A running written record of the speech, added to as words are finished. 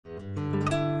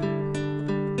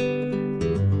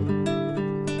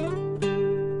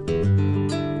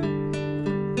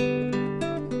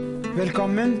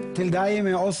Velkommen til deg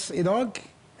med oss i dag.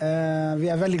 Vi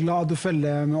er veldig glad at du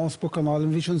følger med oss på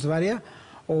kanalen Vision Sverige.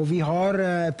 Og vi har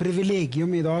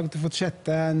privilegium i dag til å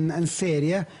fortsette en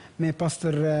serie med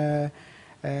pastor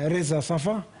Reza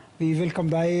Safa. Vi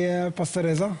velkommer deg, pastor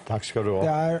Reza. Takk skal du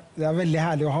ha. Det er veldig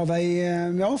herlig å ha deg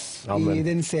med oss. Amen. I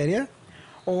den serien.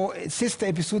 Og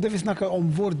siste episode vi snakker om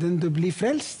hvordan du blir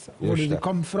frelst, hvor du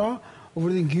kom fra, og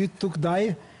hvordan Gud tok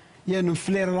deg gjennom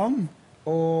flere land,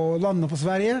 og landet på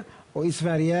Sverige. Og i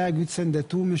Sverige Gud sendte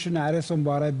 2 misjonærer som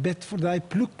bare bedt for deg,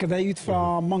 plukket deg ut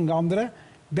fra mange andre,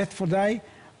 bedt for deg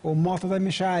og matet deg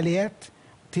med kjærlighet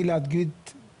til at Gud,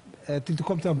 til du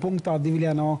kom til en punkt at de ville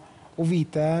gjerne å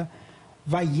vite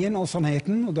veien og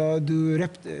sannheten. Og da du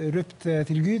røpte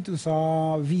til Gud og sa,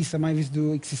 vise meg hvis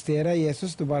du eksisterer,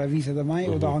 Jesus, du bare viser det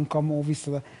meg. Og da han kom og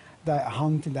viste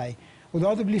han til deg. Og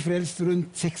da du ble frelst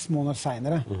rundt 6 måneder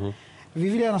senere. Vi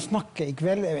vil gjerne snakke i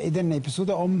kveld i denne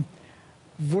episoden om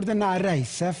hvordan er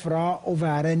reise fra å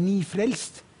være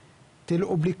nyfrelst til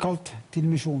å bli kalt til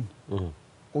misjon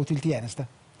og til tjeneste.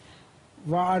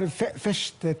 Hva er det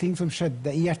første ting som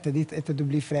skjedde i hjertet ditt etter du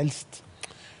ble frelst?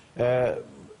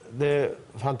 Det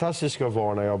fantastiska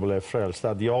var när jag blev frälst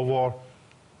att jag var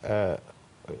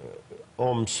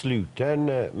omsluten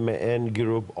med en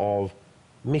grupp av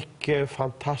mycket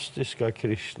fantastiska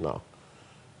kristna.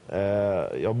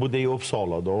 Jag bodde i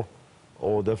Uppsala då.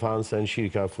 Och det fanns en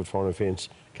kyrka fortfarande finns,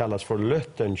 kallas för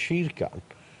Löttenkyrkan.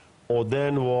 Och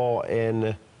den var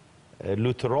en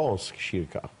lutheransk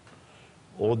kyrka.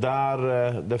 Och där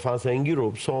det fanns en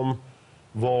grupp som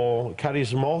var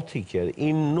karismatiker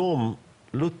inom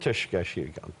lutherska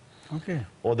kyrkan. Okay.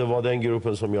 Och det var den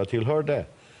gruppen som jag tillhörde.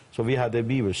 Så vi hade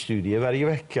bibelstudier varje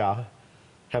vecka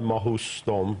hemma hos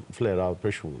dem, flera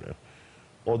personer.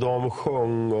 Och de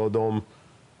sjöng och de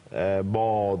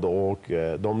bad och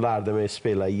de lärde mig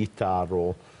spela gitarr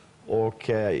och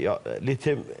ja,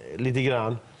 lite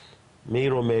grann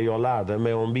mer och mer jag lärde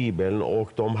mig om Bibeln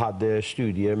och de hade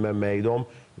studier med mig. De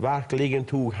verkligen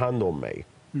tog hand om mig.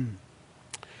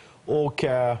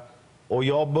 Och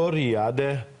jag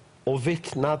började att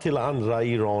vittna till andra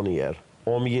iranier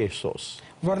om Jesus.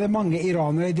 Var det många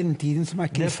iranere i den tiden som är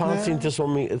kristna? Det fanns inte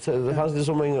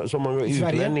så många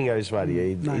utlänningar i Sverige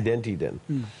i den tiden.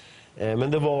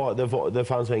 Men det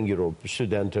fanns en grupp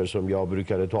studenter som jag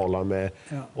brukade tala med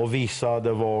och vissa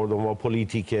de var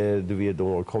politiker, du vet,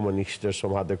 de var kommunister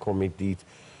som hade kommit dit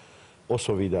och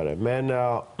så vidare. Men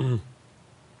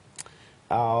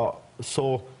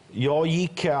så jag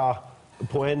gick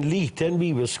på en liten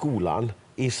bibelskolan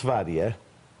i Sverige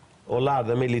och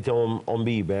lärde mig lite om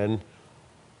Bibeln.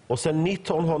 Och sen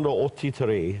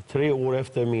 1983, 3 år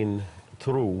efter min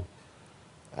tro,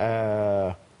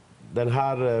 den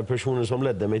här personen som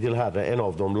ledde mig till Herre, en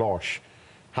av dem, Lars,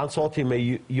 han sa till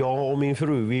mig, jag och min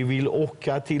fru, vi vill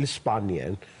åka till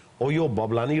Spanien och jobba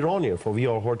bland iranier. För vi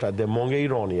har hört att det är många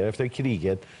iranier efter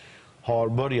kriget har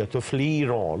börjat att fly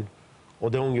Iran.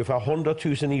 Och det är ungefär 100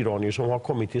 000 iranier som har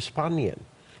kommit till Spanien.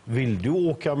 Vill du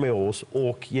åka med oss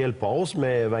och hjälpa oss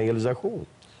med evangelisation?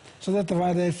 Så detta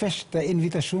var det första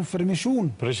invitation för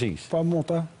mission? Precis. På en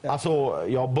måte? Ja. Alltså,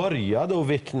 jag började att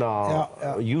vittna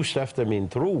just efter min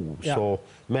tro. Så,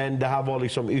 men det här var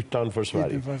liksom utanför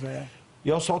Sverige.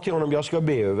 Jag sa till honom, jag ska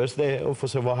be över det och få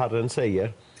se vad Herren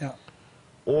säger. Ja.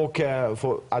 Och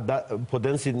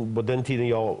på den tiden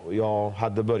jag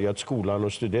hade börjat skolan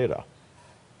och studera.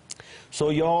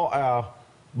 Så jag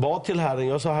bad till Herren,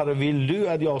 jag sa, Herre, vill du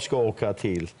att jag ska åka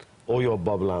till och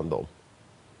jobba bland dem?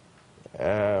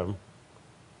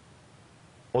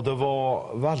 Och det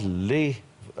var väldigt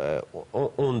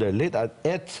underligt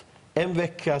att en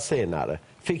vecka senare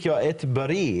fick jag ett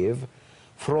brev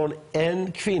från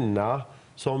en kvinna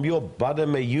som jobbade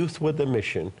med Youth with a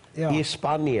Mission i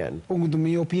Spanien. Ungdom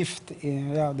i uppgift,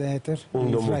 ja det heter.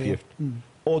 Ungdom i uppgift.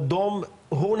 Och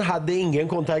hon hade ingen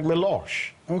kontakt med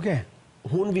Lars. Okay.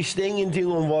 Hon visste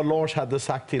ingenting om vad Lars hade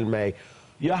sagt till mig.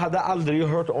 Jag hade aldrig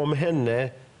hört om henne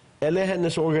eller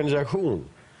hennes organisation.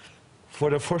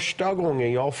 För det första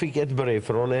gången jag fick ett brev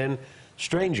från en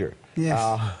stranger. Yes.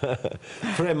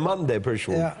 Främmande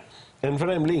person. Yeah. En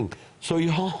främling. Så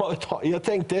jag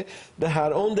tänkte, det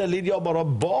här underligt, jag bara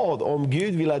bad om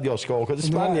Gud vill att jag ska åka till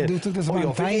Spanien. Och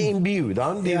jag fick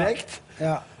inbjudan direkt.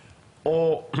 Yeah.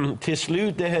 Och till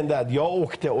slut det hände att jag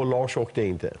åkte och Lars åkte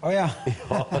inte. Ja,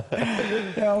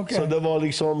 okay. Så det var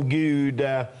liksom Gud,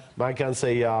 man kan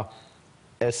säga,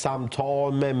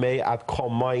 samtal med mig att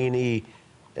komma in i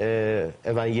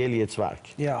evangeliets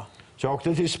verk. Ja. Så jag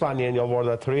åkte till Spanien, jag var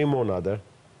där 3 månader.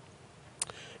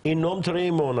 Inom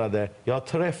 3 månader jag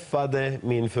träffade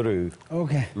min fru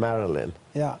Marilyn.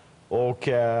 Ja.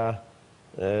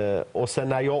 Och sen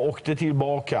när jag åkte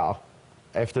tillbaka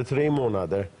efter 3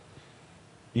 månader,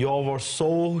 jag var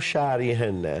så kär i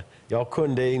henne. Jag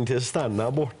kunde inte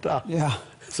stanna borta. Ja.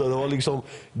 Så det var liksom,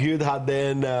 Gud hade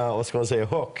en, vad ska man säga,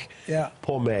 hook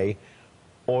på mig.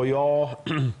 Och jag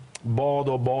bad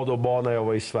och bad när jag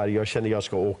var i Sverige. Jag kände att jag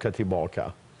ska åka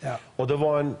tillbaka. Ja. Och det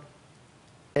var en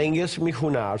engelsk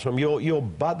missionär som jag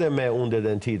jobbade med under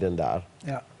den tiden där.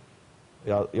 Ja.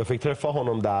 Jag fick träffa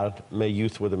honom där med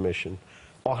Youth with a Mission.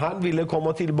 Och han ville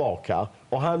komma tillbaka.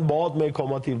 Och han bad mig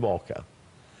komma tillbaka.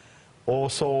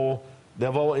 Och så,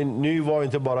 nu var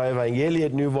inte bara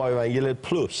evangeliet, nu var evangeliet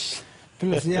plus.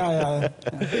 Plus, ja.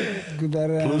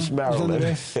 Plus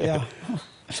Maryland. Ja.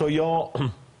 Så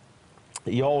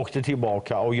jag åkte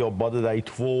tillbaka och jobbade där i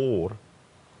 2 år.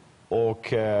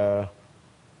 Och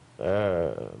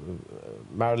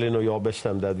Marilyn och jag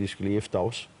bestämde att vi skulle gifta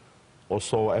oss. Och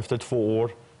så efter 2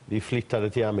 år, vi flyttade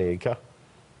till Amerika.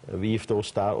 Vi gifte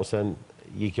oss där och sen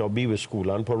gick jag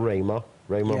bibelskolan på Rhema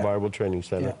Bible Training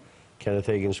Center. Kenneth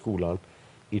Hagin-skolan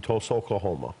i Tulsa,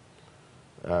 Oklahoma.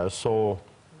 Så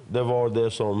det var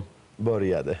det som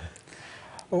började.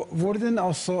 Och var den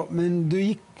alltså, men du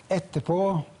gick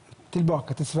efterpå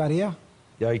tillbaka till Sverige?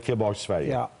 Jag gick tillbaka till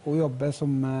Sverige. Ja, och jobbade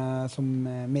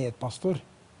som medpastor?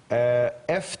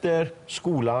 Efter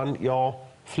skolan, jag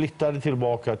flyttade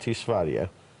tillbaka till Sverige.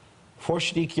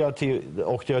 Först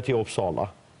åkte jag till Uppsala.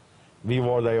 Vi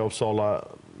var där i Uppsala,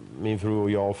 min fru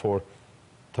och jag, för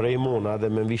 3 månader.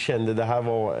 Men vi kände att det här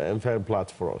var en fel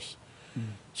plats för oss.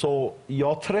 Så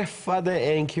jag träffade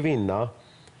en kvinna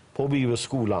på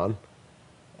bibelskolan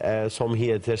som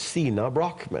heter Stina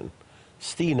Brockman.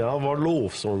 Stina var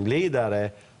lovsångledare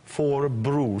för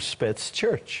Brospets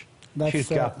Church.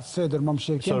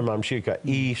 Södermalmskyrka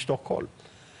i Stockholm.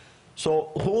 Så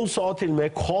hon sa till mig,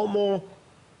 kom och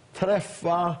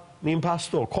träffa min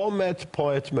pastor. Kom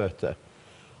på ett möte.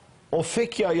 Och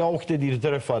jag åkte dit och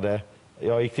träffade.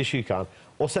 Jag gick till kyrkan.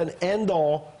 Och sen en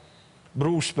dag,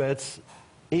 Brospets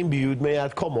inbjöd mig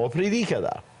att komma och predika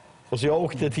där. Och så jag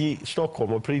åkte till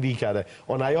Stockholm och predikade.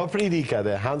 Och när jag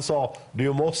predikade, han sa,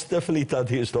 du måste flytta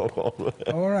till Stockholm.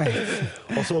 All right.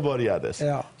 Och så började det.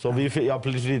 Ja. Så jag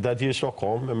flyttade till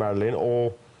Stockholm med Marilyn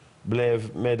och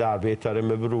blev medarbetare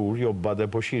med Bror, jobbade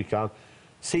på kyrkan.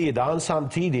 Sedan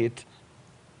samtidigt,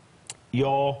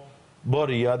 jag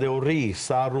började att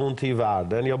resa runt i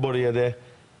världen. Jag började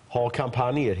ha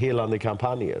kampanjer, helande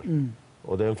kampanjer.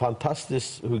 Och det är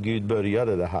fantastiskt hur Gud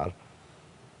började det här.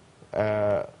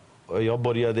 Jag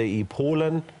började i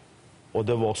Polen och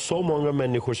det var så många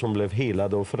människor som blev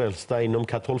helade och frälsta inom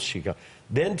katolska.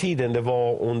 Den tiden, det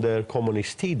var under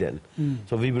kommunisttiden.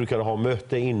 Så vi brukade ha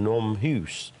möte inom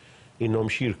hus, inom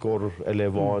kyrkor eller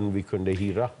vad vi kunde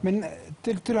hyra. Men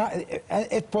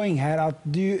ett poäng här, att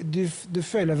du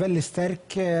följer väldigt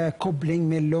stark koppling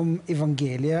mellan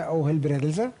evangeliet och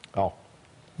helbredelse. Ja.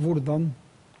 Hvordan?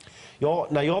 Ja,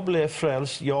 när jag blev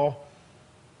frälst,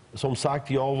 som sagt,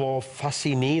 jag var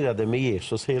fascinerad med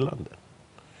Jesus helande.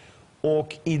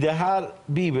 Och i det här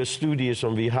bibelstudiet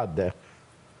som vi hade,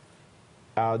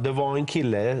 det var en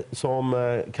kille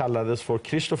som kallades för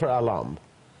Christopher Alam.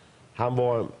 Han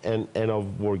var en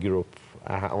av vår grupp.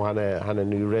 Och han är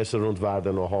nu reser runt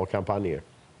världen och har kampanjer.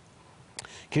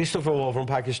 Christopher var från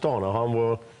Pakistan och han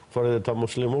var före detta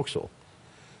muslim också.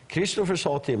 Christopher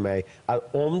sa till mig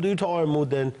att om du tar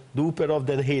emot dopet av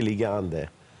den heliga ande,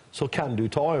 så kan du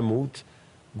ta emot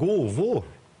gåvor.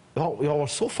 Jag var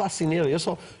så fascinerad. Jag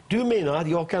sa, du menar att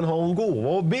jag kan ha en gåva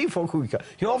och be för sjuka?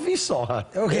 Ja, visst, sa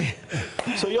han. Okay.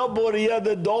 Så jag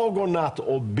började dag och natt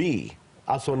och be.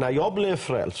 Alltså när jag blev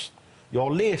frälst,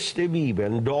 jag läste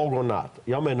Bibeln dag och natt.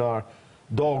 Jag menar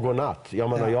dag och natt.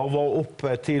 Jag var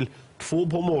uppe till 2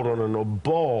 på morgonen och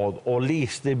bad och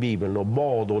läste Bibeln och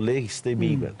bad och läste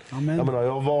Bibeln.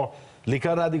 Jag var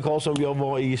lika radikal som jag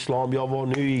var i islam, jag var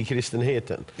nu i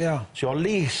kristenheten. Ja. Så jag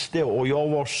läste och jag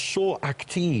var så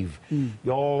aktiv.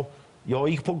 Jag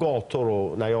gick på gator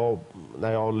och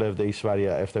när jag levde i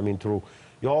Sverige efter min tro.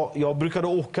 Jag brukade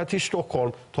åka till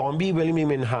Stockholm, ta en bibel i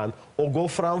min hand och gå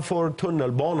framför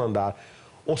tunnelbanan där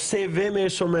och se vem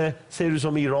som ser ut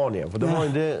som iranier. För det var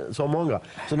inte så många.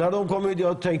 Så när de kom ut,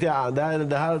 jag tänkte, det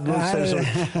här ser som...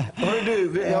 Hörru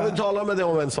du, jag vill tala med dig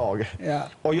om en sak. Ja.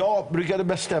 Och jag brukade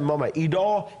bestämma mig.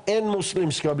 Idag, en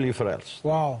muslim ska bli frälst.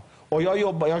 Wow. Och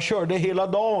jag körde hela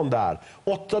dagen där.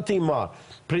 8 timmar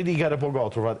predikade på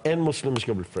gator för att en muslim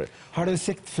ska bli frälst. Har du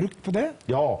sett frukt på det?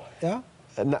 Ja.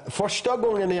 Första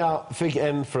gången jag fick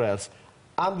en frälst,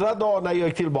 andra dagen när jag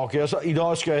gick tillbaka, jag sa,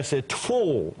 idag ska jag se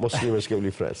 2 muslimer ska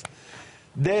bli frälst.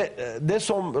 Det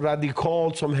som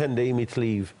radikalt som hände i mitt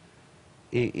liv,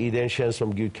 i den tjänst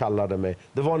som Gud kallade mig,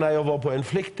 det var när jag var på en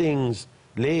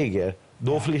flyktingsläger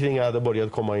Då flyktingar hade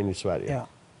börjat komma in i Sverige. Ja.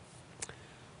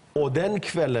 Och den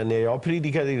kvällen när jag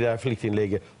predikade i det här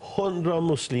flyktinglägret, 100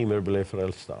 muslimer blev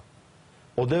frälsta.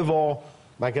 Och det var,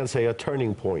 man kan säga,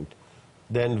 turning point.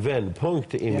 Den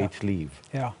vändpunkt i mitt liv.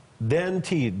 Ja.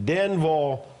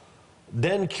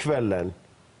 Den kvällen,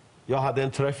 jag hade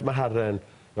en träff med Herren.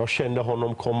 Jag kände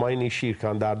honom komma in i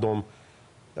kyrkan där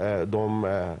de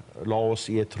la oss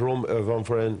i ett rum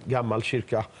ovanför en gammal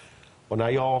kyrka. Och när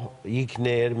jag gick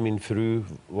ner, min fru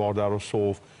var där och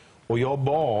sov. Och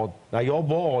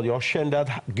jag kände att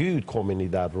Gud kom in i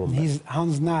det rummet.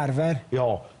 Hans närvaro.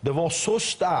 Ja, det var så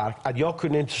starkt att jag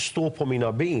kunde inte stå på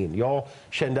mina ben. Jag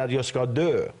kände att jag ska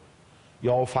dö.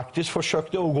 Jag faktiskt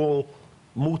försökte att gå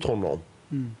mot honom.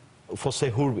 För att se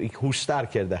hur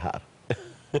stark är det här.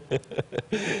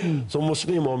 Som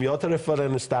muslim, om jag träffar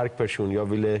en stark person, jag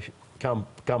ville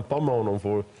kampa med honom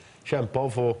för att kämpa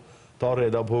och få ta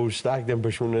reda på hur stark den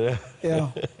personen är.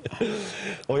 Ja.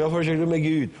 Och jag försökte med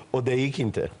Gud och det gick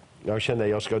inte. Jag kände att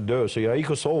jag ska dö, så jag gick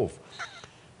och sov.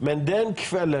 Men den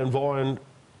kvällen var en,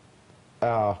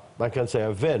 man kan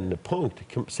säga, vändpunkt.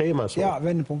 Säger man så? Ja,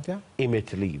 vändpunkt, ja. I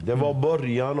mitt liv. Det var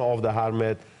början av det här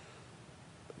med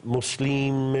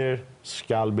muslimer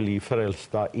ska bli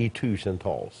frälsta i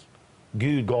tusentals.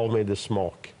 Gud gav mig det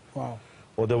smak. Wow.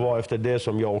 Och det var efter det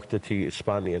som jag åkte till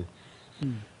Spanien.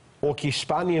 Och i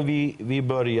Spanien vi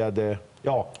började,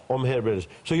 om helbredelse.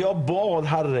 Så jag bad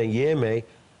Herren ge mig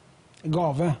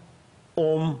Gave.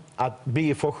 om att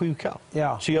be för sjuka.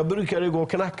 Ja. Så jag brukade gå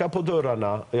och knacka på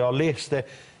dörrarna. Jag läste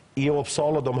i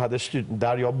Uppsala, de hade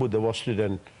där jag bodde var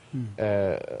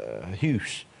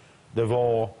studenthus. Det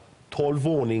var 12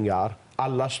 våningar,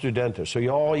 alla studenter. Så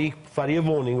jag gick varje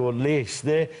våning och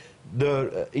läste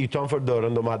utanför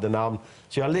dörren, de hade namn.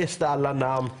 Så jag läste alla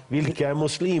namn, vilka är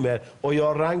muslimer, och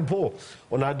jag rang på.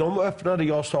 Och när de öppnade,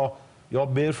 jag sa, jag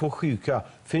ber för sjuka.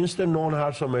 Finns det någon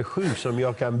här som är sjuk som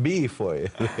jag kan be för?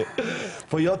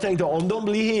 För jag tänkte, om de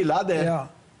blir helade,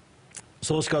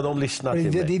 så ska de lyssna till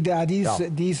mig.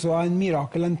 Det är så en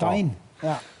mirakel, en tegn.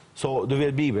 Ja. Så du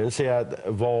vet, Bibeln säger att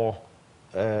var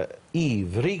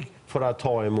ivrig för att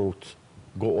ta emot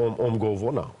om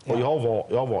gåvorna. Och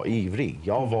jag var ivrig.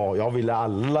 Jag ville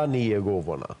alla 9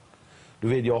 gåvorna. Du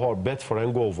vet, jag har bett för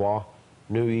en gåva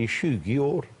nu i 20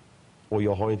 år. Och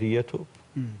jag har inte gett upp.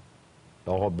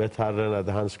 Jag har bett Herren att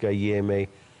han ska ge mig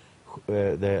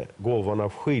gåvorna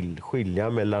skilja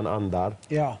mellan andar.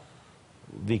 Ja.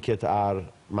 Vilket är,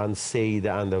 man ser i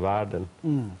den andra världen.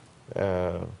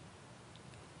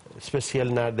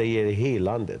 Speciellt när det är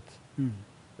helandet.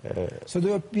 Så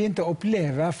du vill inte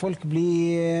uppleva folk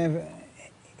blir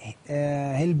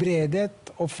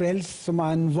helbredet och frälst som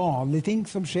är en vanlig ting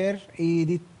som sker i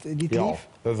ditt liv? Ja,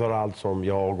 överallt som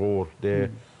jag går. Det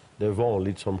är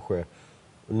vanligt som sker.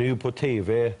 Nu på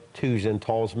TV,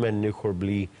 tusentals människor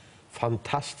blir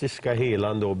fantastiska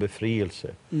helande och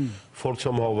befrielse. Folk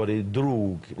som har varit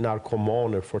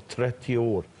narkomaner för 30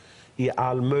 år i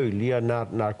all möjliga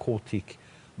narkotik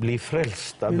blir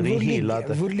frälsta, blir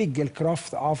helade. Var ligger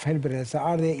kraft av helbredelse?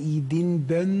 Är det i din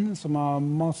bön som har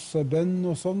massa bön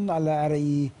och sånt, eller är det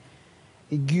i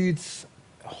Guds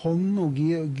hånd och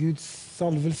Guds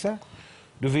salvelse?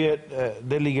 Du vet,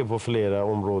 det ligger på flera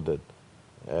områden.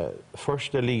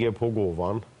 Först det ligger på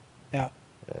gåvan. Ja.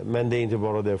 Men det är inte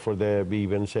bara det, för det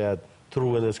Bibeln säger att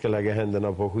troende ska lägga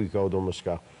händerna på sjuka och de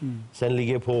ska. Sen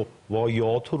ligger på vad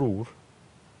jag tror,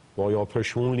 vad jag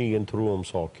personligen tror om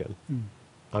saken.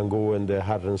 Angående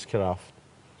Herrens kraft.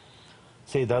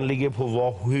 Sedan ligger på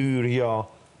hur jag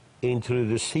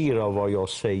introducerar vad jag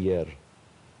säger.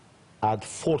 Att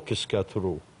folk ska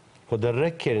tro. För det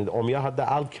räcker inte. Om jag hade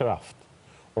all kraft.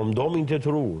 Om de inte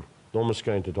tror, de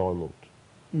ska inte ta emot.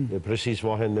 Det är precis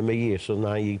vad hände med Jesus när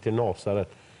han gick till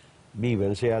Nasaret.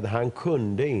 Bibeln säger att han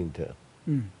kunde inte.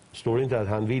 Står inte att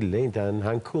han ville inte,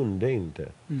 han kunde inte.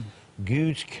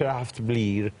 Guds kraft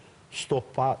blir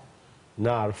stoppad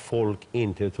när folk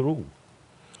inte tror.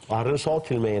 Och Herren sa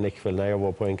till mig en kväll när jag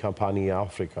var på en kampanj i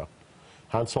Afrika.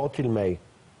 Han sa till mig,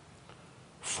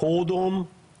 få dem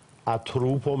att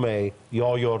tro på mig,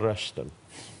 jag gör resten.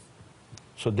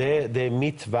 Så det är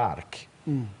mitt verk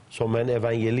som en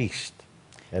evangelist.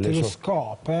 Eller till att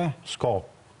skapa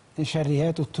en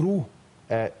kärlighet och tro.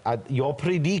 Att jag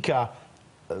predikar,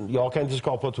 jag kan inte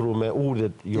skapa tro med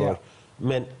ordet gör.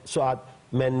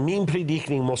 Men min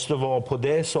predikning måste vara på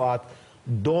det så att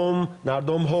när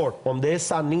de hör, om det är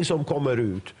sanning som kommer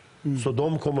ut, så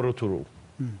de kommer att tro.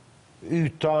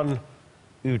 Utan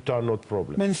något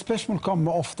problem. Men spörsmål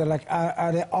kommer ofta,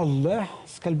 är det alla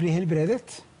ska bli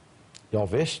helbredet? Ja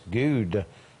visst, Gud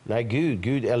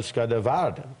älskade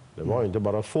världen. Det var inte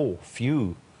bara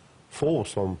få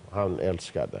som han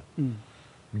älskade.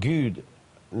 Gud,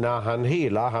 när han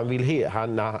helar,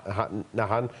 när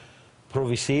han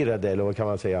proviserade, eller vad kan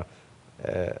man säga,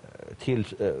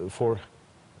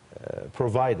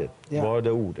 provided, var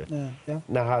det ordet.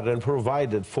 När Herren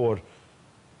provided för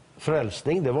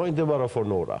frälsning, det var inte bara för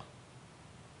några.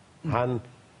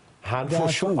 Han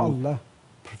försåg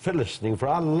frälsning för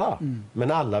alla.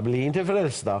 Men alla blir inte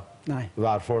frälsta. Nej.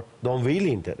 Varför? De vill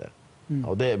inte det.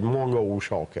 Och det är många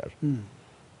orsaker.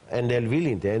 En del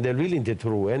vill inte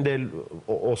tro, en del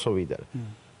och så vidare.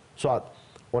 Så att,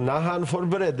 och när han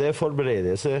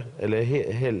förberedelse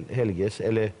eller helges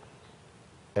eller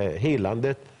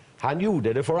helandet, han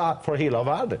gjorde det för hela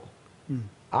världen.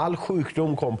 All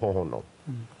sjukdom kom på honom.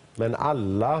 Men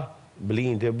alla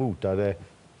blir inte botade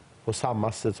på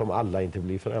samma sätt som alla inte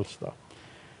blir frälsta.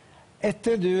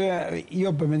 Efter du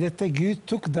jobbar med detta, Gud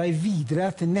tog dig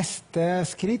vidare till nästa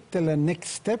skritt, eller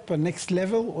next step, next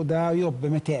level, och där jobbar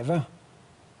med TV.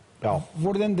 Ja.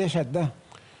 Hur det skedde?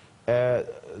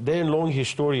 Det är en lång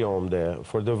historia om det,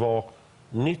 för det var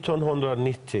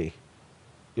 1990.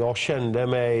 Jag kände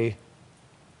mig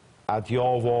att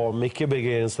jag var mycket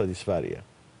begränsad i Sverige.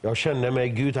 Jag kände mig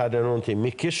att Gud hade någonting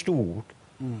mycket stort,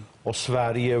 och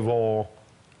Sverige var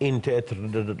inte ett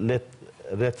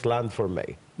rätt land för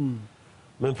mig.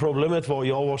 Men problemet var att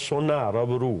jag var så nära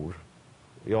bror.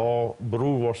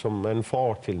 Bror var som en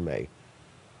far till mig.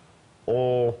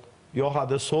 Och jag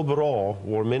hade så bra,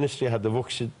 vår ministry hade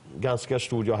vuxit ganska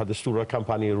stort, jag hade stora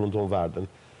kampanjer runt om världen.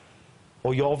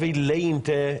 Och jag ville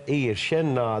inte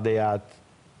erkänna det att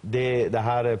det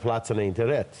här platsen är inte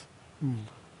rätt.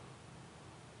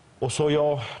 Och så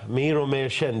jag mer och mer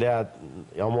kände att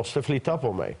jag måste flytta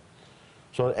på mig.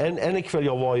 Så en kväll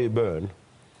jag var i bön.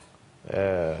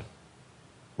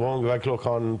 Var ungefär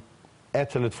klockan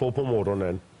 1 eller 2 på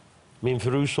morgonen. Min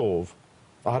fru sov.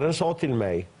 Och Herren sa till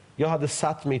mig, jag hade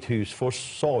satt mitt hus för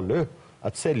salu,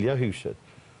 att sälja huset,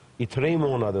 i 3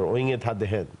 månader, och inget hade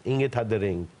hänt, inget hade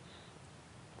ringt.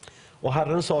 Och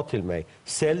Herren sa till mig,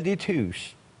 sälj ditt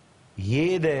hus,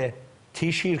 ge det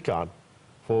till kyrkan.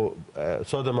 För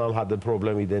Södermalm hade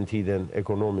problem i den tiden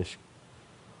ekonomiskt.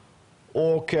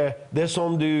 Och det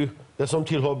som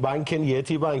tillhör banken, ge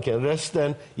till banken.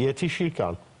 Resten, ge till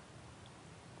kyrkan.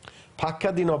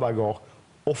 Packa dina bagage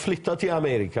och flytta till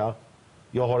Amerika.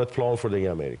 Jag har ett plan för dig i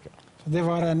Amerika. Så det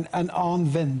var en annan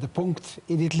vändpunkt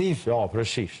i ditt liv? Ja,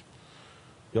 precis.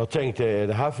 Jag tänkte, är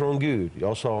det här från Gud?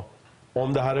 Jag sa,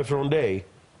 om det här är från dig,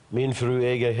 min fru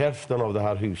äger hälften av det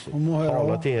här huset.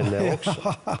 Tala till henne också.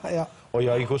 Ja. Och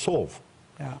jag gick och sov.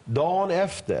 Ja. Dagen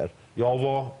efter, jag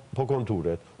var på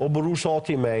kontoret, och bror sa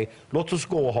till mig, låt oss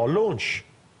gå och ha lunch.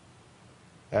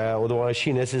 Och det var en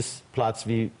kinesisk plats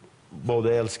vi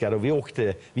både älskade, och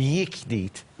vi gick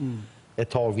dit ett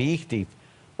tag, vi gick dit.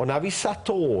 Och när vi satt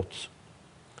och åt,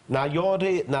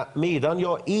 medan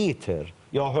jag äter,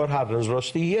 jag hör Herrens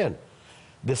röst igen.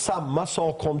 Det samma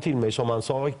sak kom till mig som han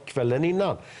sa kvällen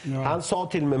innan. Ja. Han sa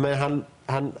till mig, men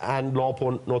han la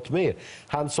på något mer.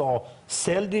 Han sa,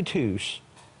 sälj ditt hus,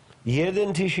 ge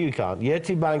den till kyrkan, ge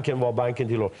till banken vad banken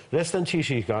tillhör, resten till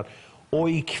kyrkan, och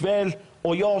ikväll,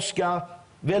 och jag ska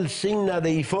välsigna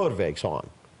dig i förväg, sa han.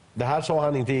 Det här sa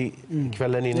han inte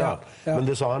kvällen innan, men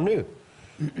det sa han nu.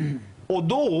 Och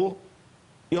då,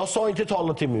 jag sa inte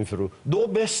tala till min fru, då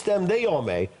bestämde jag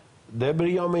mig, det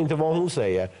bryr jag mig inte vad hon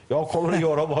säger, jag kommer att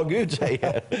göra vad Gud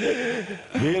säger.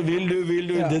 Vill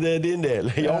du inte, det är din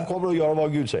del. Jag kommer att göra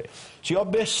vad Gud säger. Så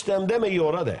jag bestämde mig att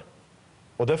göra det.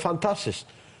 Och det är fantastiskt.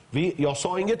 Jag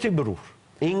sa inget till bror.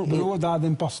 Bror, det är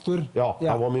din pastor? Ja,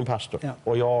 han var min pastor. Ja.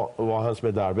 Och jag var hans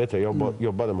medarbetare, jag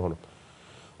jobbade med honom.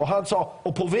 Och han sa,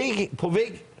 och på väg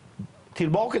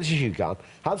tillbaka till kyrkan,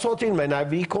 han sa till mig, när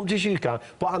vi kom till kyrkan,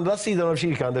 på andra sidan av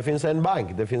kyrkan, det finns en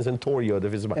bank, det finns en torg, och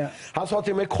det finns en bank. Han sa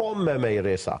till mig, kom med mig,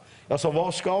 Resa. Jag sa,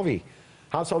 var ska vi?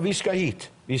 Han sa, vi ska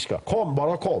hit. Kom,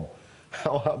 bara kom.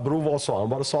 Och bror, vad sa han?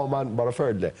 Bara sa man, bara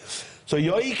följde. Så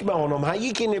jag gick med honom, han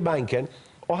gick in i banken,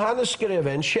 och han skrev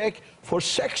en check för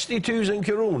 60 000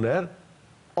 kronor,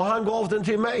 och han gav den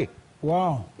till mig.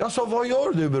 Wow. Jag sa, vad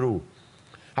gör du, bror?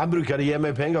 Han brukade ge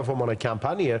mig pengar för många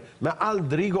kampanjer, men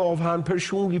aldrig gav han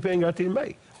personliga pengar till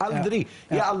mig. Aldrig.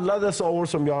 I alla dessa år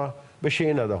som jag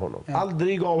betjänade honom.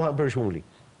 Aldrig gav han personligt.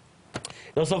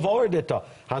 Jag sa, vad är detta?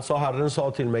 Han sa, Herren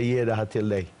sa till mig, ge det här till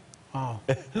dig.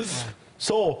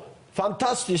 Så,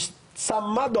 fantastiskt.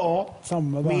 Samma dag.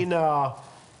 Mina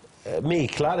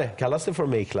mäklare, kallas det för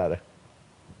mäklare?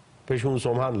 Person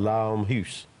som handlar om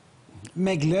hus.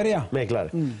 Mäklare, ja. Mäklare.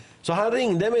 Så han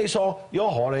ringde mig och sa, jag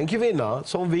har en kvinna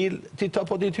som vill titta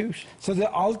på ditt hus. Så det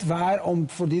allt var om,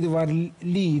 fordi du var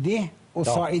lydig och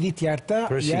sa i ditt hjärta,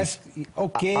 Precis.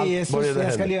 okej Jesus, började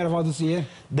jag ska hända. göra vad du säger.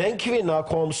 Den kvinnan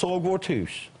kom, såg vårt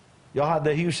hus. Jag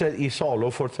hade huset i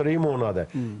Salo för 3 månader.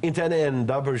 Inte en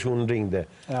enda person ringde.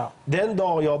 Ja. Den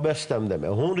dag jag bestämde mig,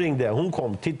 hon ringde, hon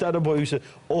kom, tittade på huset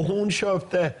och hon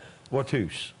köpte vårt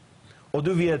hus. Och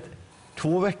du vet,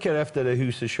 2 veckor efter det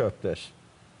huset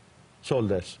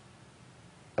såldes,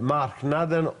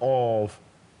 marknaden av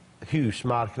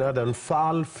husmarknaden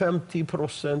fall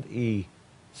 50% i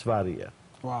Sverige.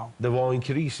 Wow. Det var en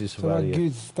kris i Så det var Sverige.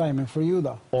 Guds timing för you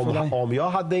då? för dig. Om jag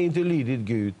hade inte lidit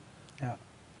Gud, Ja.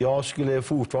 jag skulle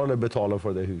fortfarande betala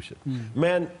för det huset.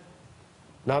 Men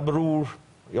när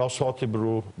jag sa till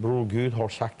bror, Gud har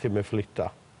sagt till mig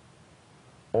flytta.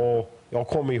 Och jag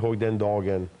kommer ihåg den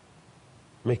dagen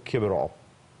mycket bra.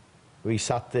 Vi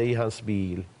satt i hans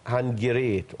bil, han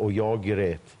grät och jag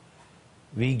grät.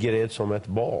 Vi grät som ett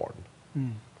barn.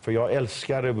 För jag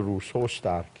älskade bror så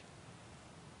starkt.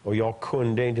 Och jag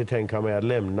kunde inte tänka mig att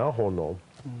lämna honom.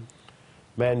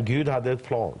 Men Gud hade ett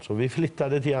plan, så vi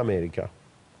flyttade till Amerika.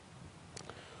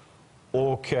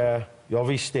 Och jag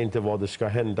visste inte vad det ska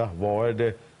hända. Vad är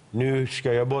det? Nu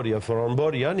ska jag börja från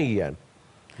början igen.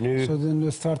 Nu, Så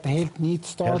du startar helt nytt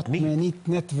start Helt nytt. med nytt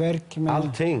nätverk? Med,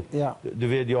 allting. Ja. Du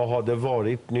vet, jag hade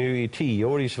varit nu i 10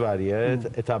 år i Sverige,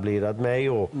 etablerat mig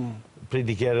och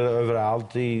predikerar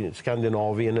överallt i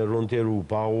Skandinavien, runt i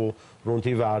Europa och runt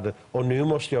i världen. Och nu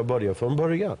måste jag börja från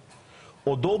början.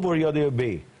 Och då började jag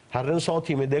be. Herren sa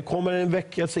till mig, det kommer en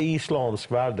väckelse i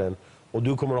islamsk världen och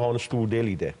du kommer att ha en stor del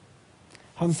i det.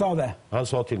 Han sa det? Han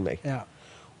sa till mig. Ja.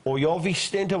 Och jag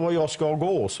visste inte var jag ska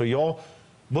gå, så jag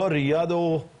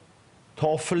började att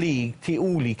ta flyg till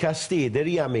olika städer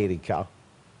i Amerika.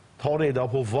 Ta reda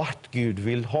på vart Gud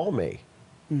vill ha mig.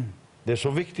 Det är så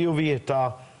viktigt att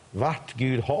veta vart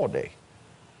Gud har dig.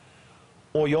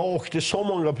 Och jag åkte så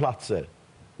många platser.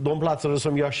 De platser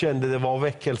som jag kände det var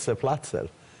väckelseplatser.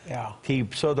 Ja.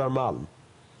 Typ Södermalm.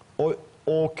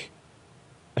 Och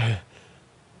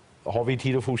har vi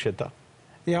tid att fortsätta?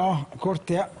 Ja, kort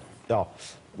ja. Ja,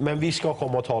 men vi ska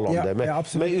komma och tala om Ja, det. Men, ja,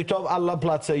 absolut. men utav alla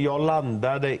platser, jag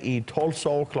landade i Tulsa,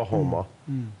 Oklahoma.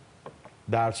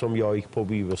 Där som jag gick på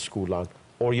bibelskolan.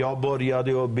 Och jag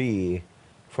började att be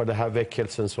för den här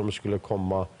väckelsen som skulle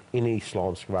komma in i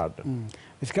islamsk världen.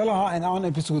 Vi ska ha en annan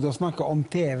episod och snacka om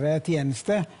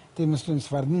TV-tjänster till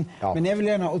muslimsvärlden. Ja. Men jag vill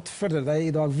gärna utfordra dig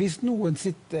idag. Hvis någon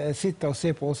sitter och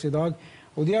ser på oss idag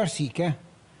och de är sjuka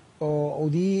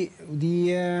och de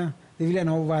vill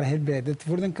gärna vara helbredade.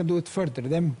 Hur kan du utfordra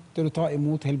dem till att ta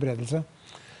emot helbredelse?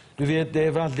 Du vet, det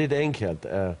är väldigt enkelt.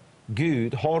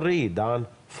 Gud har redan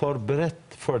förberett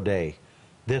för dig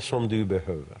det som du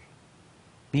behöver.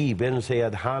 Bibeln säger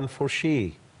att han får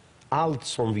se allt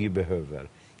som vi behöver.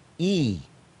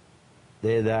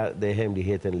 Det är där det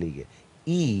hemligheten ligger.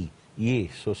 I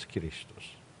Jesus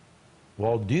Kristus.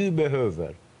 Vad du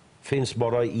behöver finns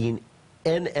bara i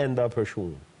en enda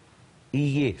person. I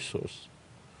Jesus.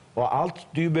 Och allt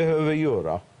du behöver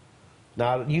göra,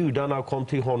 när judarna kom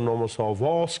till honom och sa,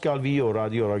 vad ska vi göra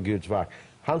att göra Guds verk?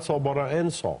 Han sa bara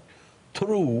en sak.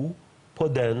 Tro på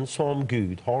den som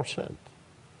Gud har sänt.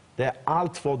 Det är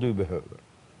allt vad du behöver.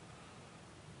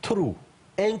 Tro.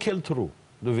 Enkel tro.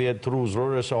 Du vet,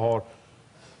 trosrörelser har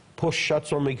pushat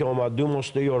så mycket om att du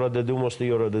måste göra det, du måste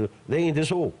göra det. Det är inte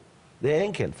så. Det är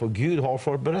enkelt, för Gud har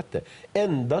förberett det.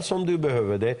 Enda som du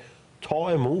behöver det,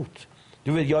 ta emot.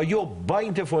 Du vet, jag jobbar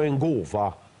inte för en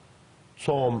gåva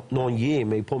som någon ger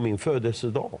mig på min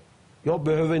födelsedag. Jag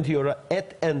behöver inte göra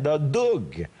ett enda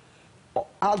dugg.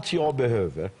 Allt jag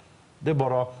behöver, det är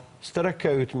bara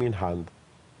sträcka ut min hand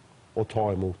och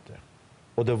ta emot det.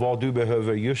 Och det är vad du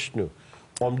behöver just nu.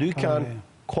 Om du kan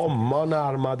komma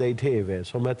närmare dig TV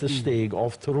som ett steg av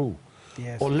tro.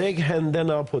 Yes. Och lägg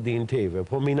händerna på din TV,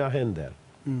 på mina händer.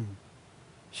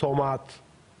 Som att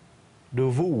du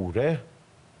vore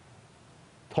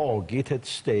tagit ett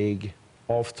steg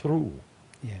av tro.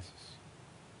 Jesus.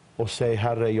 Och säg,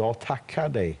 Herre, jag tackar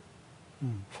dig.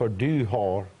 För du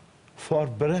har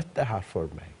förberett det här för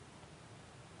mig.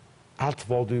 Allt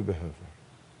vad du behöver.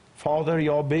 Fader,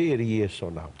 jag ber i Jesu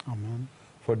namn. Amen.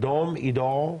 För dem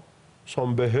idag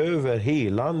som behöver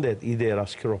helandet i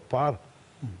deras kroppar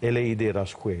eller i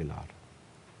deras själar.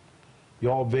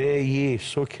 Jag ber i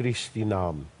Jesu Kristi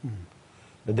namn.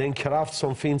 Med den kraft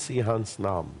som finns i hans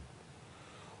namn.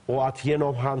 Och att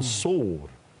genom hans sår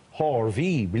har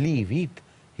vi blivit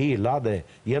helade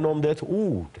genom det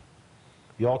ord.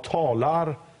 Jag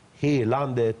talar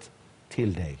helandet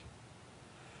till dig.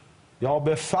 Jag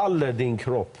befaller din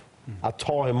kropp att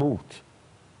ta emot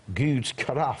Guds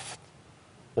kraft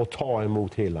och ta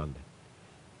emot helande.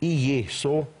 I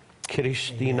Jesu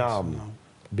Kristi namn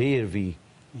ber vi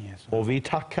Jesu. Och vi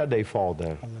tackar dig,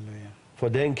 Fader, Halleluja. för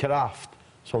den kraft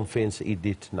som finns i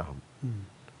ditt namn.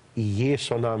 I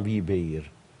Jesu namn vi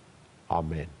ber.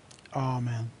 Amen.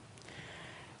 Amen.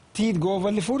 Tid går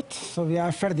veldig fort, så vi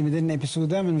er ferdig med denne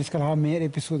episoden, men vi skal ha mer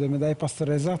episoder med deg, Pastor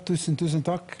Reza. Tusen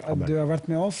takk at Amen. du har vært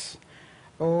med oss.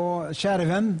 Og kjære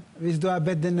venn, hvis du har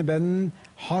bedt denne bønnen,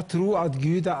 ha tro at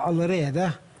Gud har allerede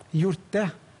gjort det.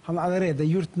 Han har allerede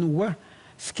gjort noe.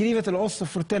 Skriv til oss og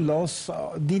fortell oss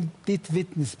ditt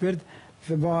vitnesbyrd.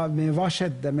 Hva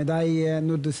skjedde med deg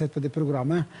når du ser på det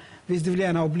programmet? Hvis du vil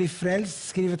gjerne bli frelst,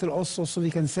 skriv til oss, så vi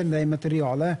kan sende deg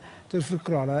materiale til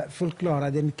å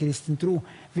forklare din kristen tro.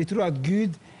 Vi tror at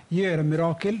Gud gjør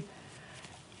mirakel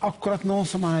akkurat nå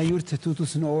som han har gjort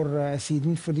 2000 år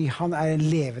siden, fordi han er en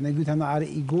levende Gud. Han er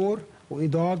i går og i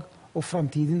dag og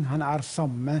fremtiden. Han er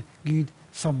samme Gud,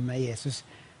 samme Jesus.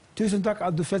 Tusen takk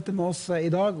at du fulgte med oss i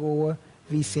dag, og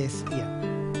vi ses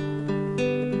igjen.